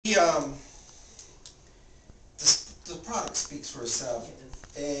The, the product speaks for itself,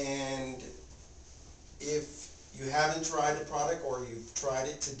 and if you haven't tried the product or you've tried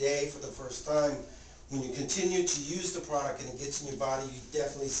it today for the first time, when you continue to use the product and it gets in your body, you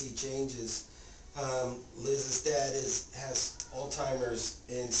definitely see changes. Liz's dad has Alzheimer's,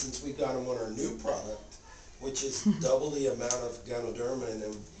 and since we got him on our new product, which is double the amount of Ganoderma in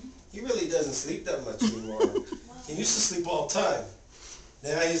him, he really doesn't sleep that much anymore. He used to sleep all the time.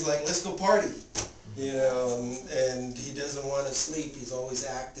 Now he's like, let's go party, and he doesn't want to sleep. He's always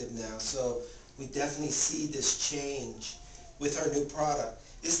active now. So we definitely see this change with our new product.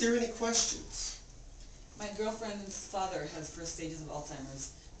 Is there any questions? My girlfriend's father has first stages of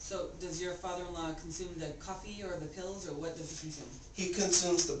Alzheimer's. So does your father-in-law consume the coffee or the pills, or what does he consume? He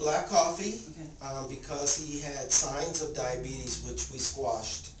consumes the black coffee, Okay. because he had signs of diabetes, which we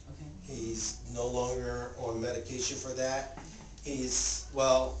squashed. Okay. He's no longer on medication for that.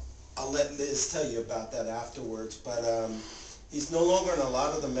 Well, I'll let Liz tell you about that afterwards, but he's no longer on a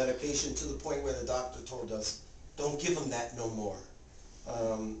lot of the medication, to the point where the doctor told us, don't give him that no more.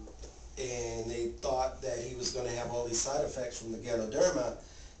 And they thought that he was going to have all these side effects from the Ganoderma.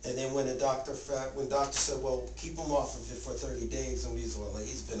 And then when the doctor said, well, keep him off of it for 30 days, and we said, well,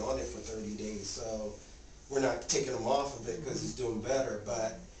 he's been on it for 30 days, so we're not taking him off of it because he's doing better.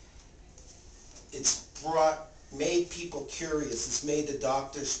 But it's made people curious. It's made the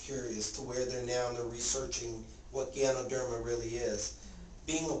doctors curious, to where they're researching what Ganoderma really is.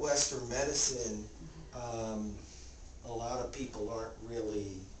 Being a Western medicine, a lot of people aren't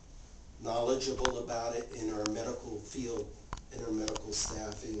really knowledgeable about it in our medical field, in our medical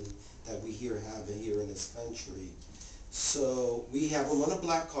staffing that we have here in this country. So we have him on a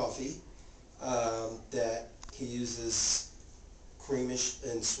black coffee that he uses creamish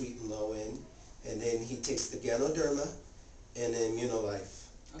and sweet and low in, and then he takes the Ganoderma and Immunolife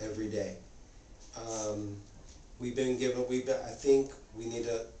every day. I think we need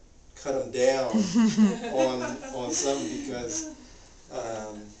to cut him down on some, because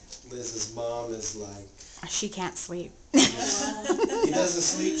Liz's mom is like, she can't sleep. he doesn't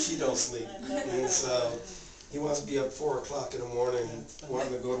sleep, she don't sleep. And so he wants to be up 4 o'clock in the morning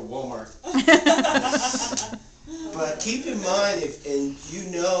wanting to go to Walmart. But keep in mind,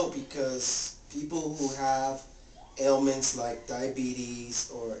 because people who have ailments like diabetes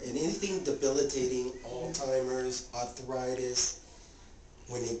or anything debilitating, Alzheimer's, arthritis,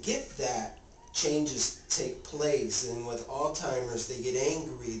 when they get that, changes take place. And with Alzheimer's, they get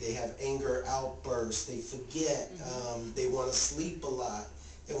angry, they have anger outbursts, they forget, they want to sleep a lot.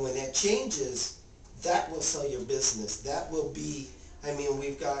 And when that changes, that will sell your business. That will be,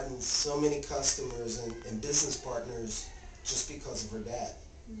 we've gotten so many customers and business partners just because of her dad.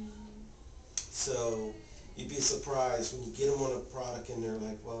 So you'd be surprised when you get them on a product and they're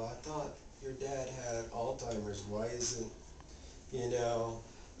like, well, I thought your dad had Alzheimer's. Why isn't,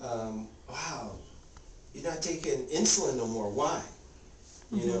 wow, you're not taking insulin no more. Why?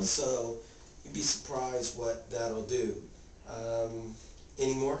 So you'd be surprised what that'll do.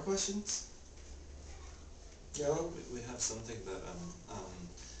 Any more questions? No? We have something that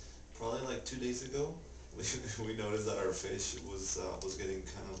probably like 2 days ago, we noticed that our fish was getting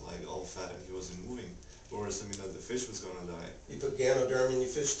kind of like all fat and he wasn't moving. We were assuming that the fish was going to die. You put Ganoderm in your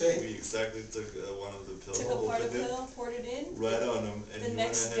fish tank? We exactly took one of the pills, Took a part of the pill, poured it in. right on him, and the he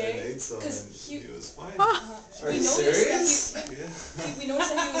next went ahead day, and ate some, and he was fine. Are you serious? We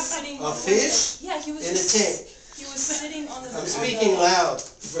noticed that he was sitting. A fish? Yeah, he was in a tank. He was sitting on the. I'm speaking loud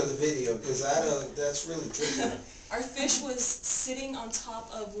for the video, because that's really tricky. Our fish was sitting on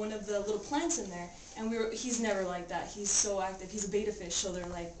top of one of the little plants in there, and he's never like that. He's so active. He's a beta fish, so they're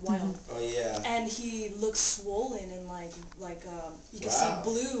like wild. Oh yeah. And he looks swollen and like you can see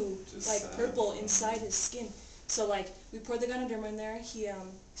blue, purple inside his skin. So we poured the Ganoderma in there. He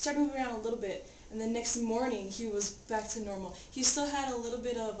started moving around a little bit, and the next morning he was back to normal. He still had a little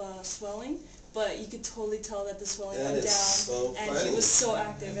bit of swelling, but you could totally tell that the swelling went down, so and he was so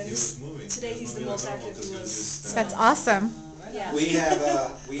active. And he was moving. today he's the most active he was. That's awesome. Yeah. We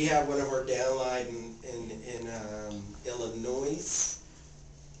have one of our downline in Illinois,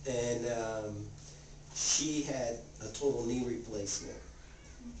 and she had a total knee replacement,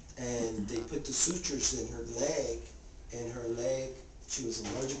 and they put the sutures in her leg, and her leg, she was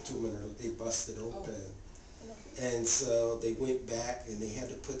allergic to them, and they busted open. And so they went back and they had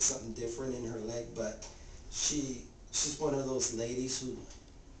to put something different in her leg, but she's one of those ladies who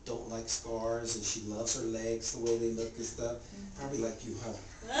don't like scars, and she loves her legs, the way they look and stuff. Probably like you, huh?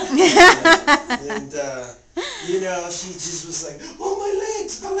 And she just was like, oh, my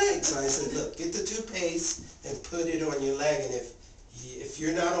legs. So I said, look, get the toothpaste and put it on your leg, and if If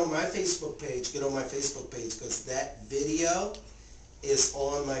you're not on my Facebook page, get on my Facebook page, because that video is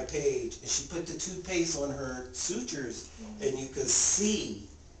on my page. And she put the toothpaste on her sutures, and you could see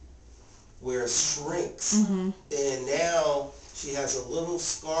where it shrinks. And now she has a little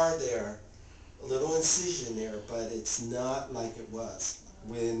scar there, a little incision there, but it's not like it was.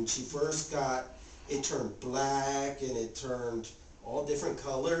 When she first got, it turned black and it turned all different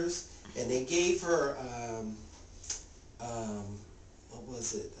colors, and they gave her, what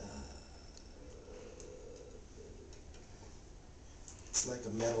was it? It's like a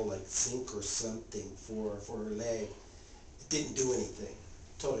metal, like zinc or something for her leg. It didn't do anything.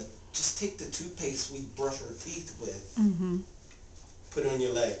 Told her, just take the toothpaste we brush our teeth with, put it on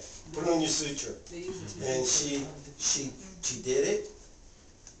your leg, put it on your suture. And she did it.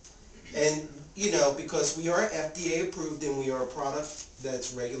 And, you know, because we are FDA approved and we are a product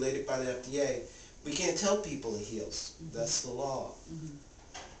that's regulated by the FDA, we can't tell people it heals. That's the law.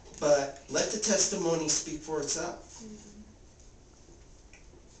 But let the testimony speak for itself.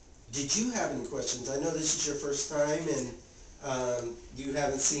 Did you have any questions? I know this is your first time and you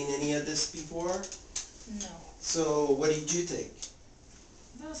haven't seen any of this before. No. So what did you think?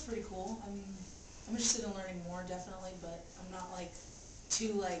 That was pretty cool. I'm interested in learning more, definitely, but I'm not like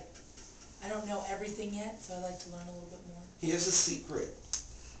too like, I don't know everything yet, so I like to learn a little bit more. Here's a secret.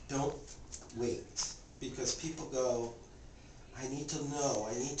 Don't wait, because people go, I need to know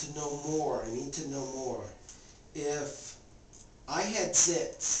more, I need to know more. If I had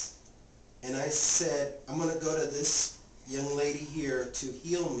zits and I said, I'm going to go to this young lady here to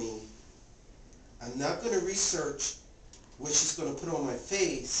heal me, I'm not going to research what she's going to put on my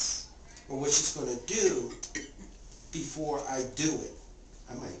face or what she's going to do before I do it.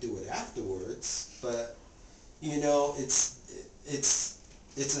 I might do it afterwards, but you know, it's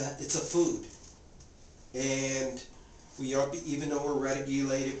a food, and we are, even though we're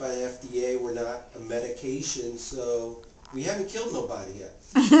regulated by the FDA, we're not a medication, so we haven't killed nobody yet.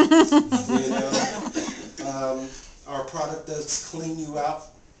 You know, our product does clean you out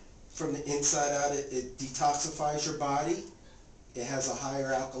from the inside out. It detoxifies your body. It has a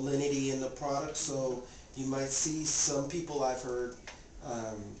higher alkalinity in the product, so you might see some people I've heard.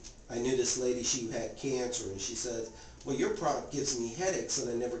 I knew this lady, she had cancer, and she said, well, your product gives me headaches, and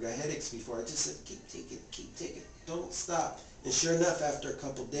I never got headaches before. I just said, keep taking, don't stop. And sure enough, after a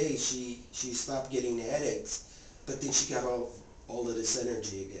couple of days, she stopped getting the headaches, but then she got all of this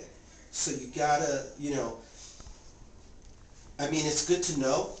energy again. So you gotta, you know, I mean, it's good to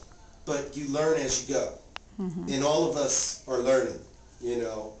know, but you learn as you go. And all of us are learning, you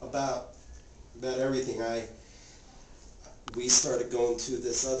know, about everything. We started going to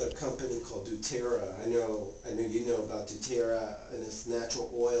this other company called doTERRA. I know you know about doTERRA and its natural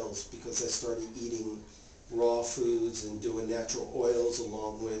oils, because I started eating raw foods and doing natural oils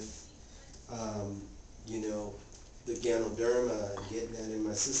along with, you know, the Ganoderma and getting that in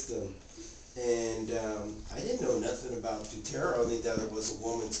my system. And I didn't know nothing about doTERRA, only that it was a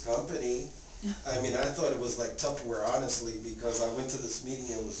woman's company. I mean, I thought it was like Tupperware, honestly, because I went to this meeting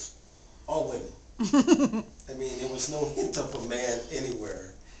and it was all women. I mean, there was no hint of a man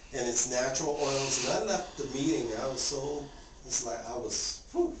anywhere. And it's natural oils. And I left the meeting, I was so, it's like I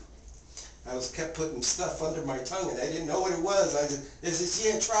was kept putting stuff under my tongue, and I didn't know what it was. They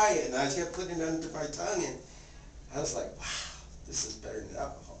said, yeah, try it. And I kept putting it under my tongue, and I was like, wow, this is better than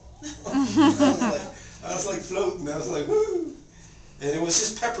alcohol. I was like floating. I was like, woo. And it was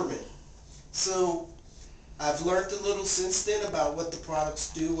just peppermint. So I've learned a little since then about what the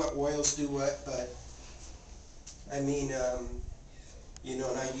products do, what oils do what, but I mean, you know,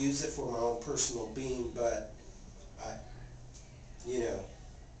 and I use it for my own personal being, but you know,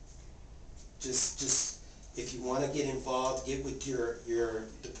 just if you want to get involved, get with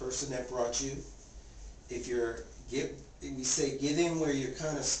the person that brought you. If we say get in where you're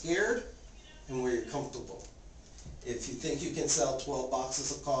kind of scared and where you're comfortable. If you think you can sell 12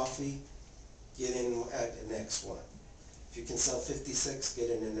 boxes of coffee, get in at the next one. If you can sell 56, get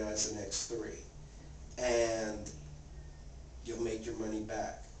in as the next 3. And you'll make your money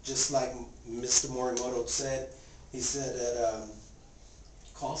back. Just like Mr. Morimoto said, he said that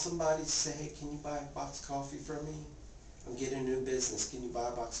call somebody to say, hey, can you buy a box of coffee for me? I'm getting a new business. Can you buy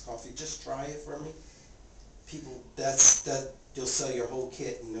a box of coffee? Just try it for me. People, you'll sell your whole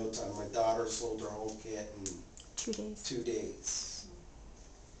kit in no time. My daughter sold her whole kit in 2 days. 2 days.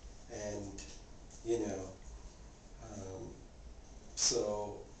 And, you know,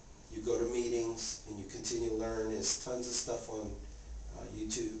 so you go to meetings and you continue to learn. There's tons of stuff on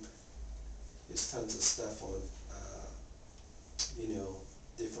YouTube. There's tons of stuff on, you know,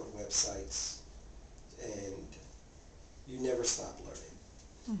 different websites. And You never stop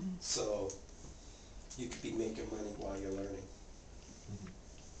learning. So you could be making money while you're learning.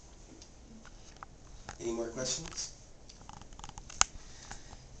 Any more questions?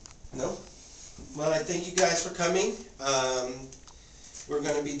 No? Well, I thank you guys for coming. We're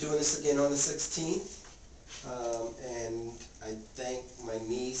going to be doing this again on the 16th. And I thank my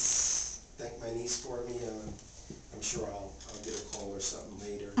niece for me. I'm sure I'll get a call or something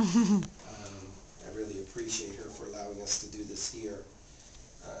later. I really appreciate her for allowing us to do this here.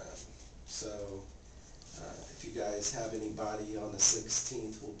 So if you guys have anybody on the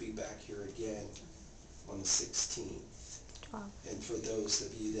 16th, we'll be back here again on the 16th. And for those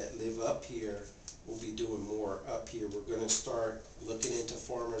of you that live up here, we'll be doing more up here. We're going to start looking into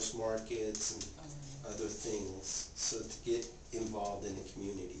farmers markets and other things, so to get involved in the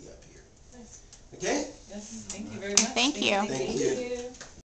community up here. Nice. Okay? Yes, thank you very much. Thank you. Thank you.